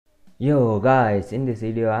Yo guys, in this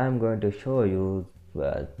video I am going to show you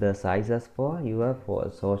the sizes for your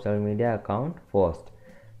social media account post.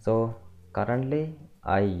 So currently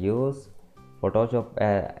I use Photoshop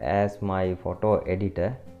as my photo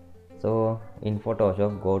editor. So in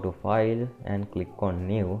Photoshop, go to file and click on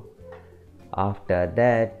new. After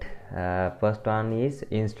that, first one is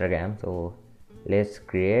Instagram. So let's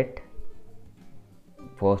create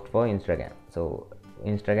post for Instagram. So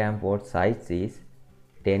Instagram post size is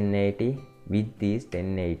 1080, width is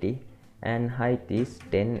 1080 and height is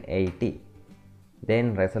 1080.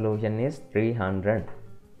 Then resolution is 300.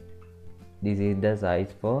 This is the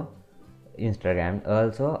size for Instagram.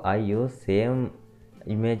 Also I use same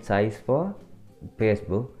image size for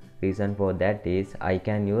Facebook. Reason for that is I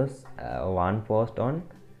can use one post on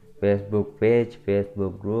Facebook page,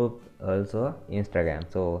 Facebook group, also Instagram.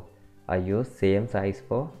 So I use same size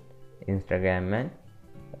for Instagram and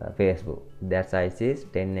Facebook. That size is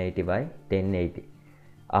 1080 by 1080.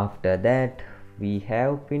 After that we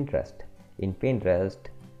have Pinterest. In Pinterest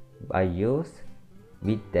I use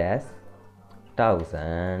width as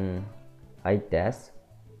 1000, height as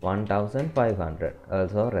 1500,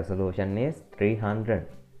 also resolution is 300.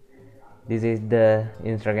 This is the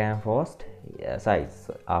Instagram post size.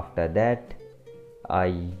 After that I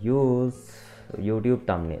use YouTube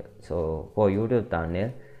thumbnail. So for YouTube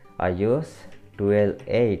thumbnail I use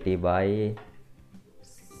 1280 by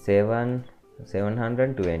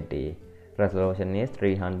 720, resolution is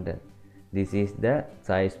 300. This is the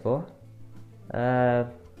size for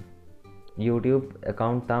YouTube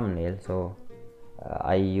account thumbnail. So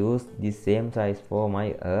I use the same size for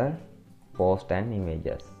my post and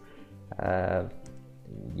images.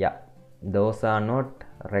 Yeah, those are not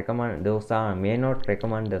recommend, those are may not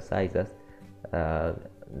recommend the sizes.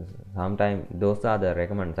 Sometimes those are the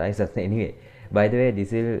recommended sizes anyway. By the way,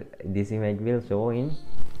 this image will show in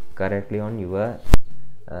correctly on your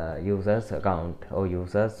user's account or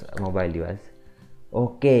user's mobile device.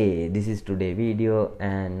 Okay, this is today's video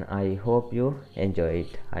and I hope you enjoy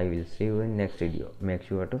it. I will see you in next video. Make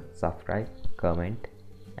sure to subscribe, comment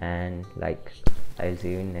and like. I will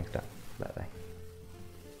see you in next time. Bye bye.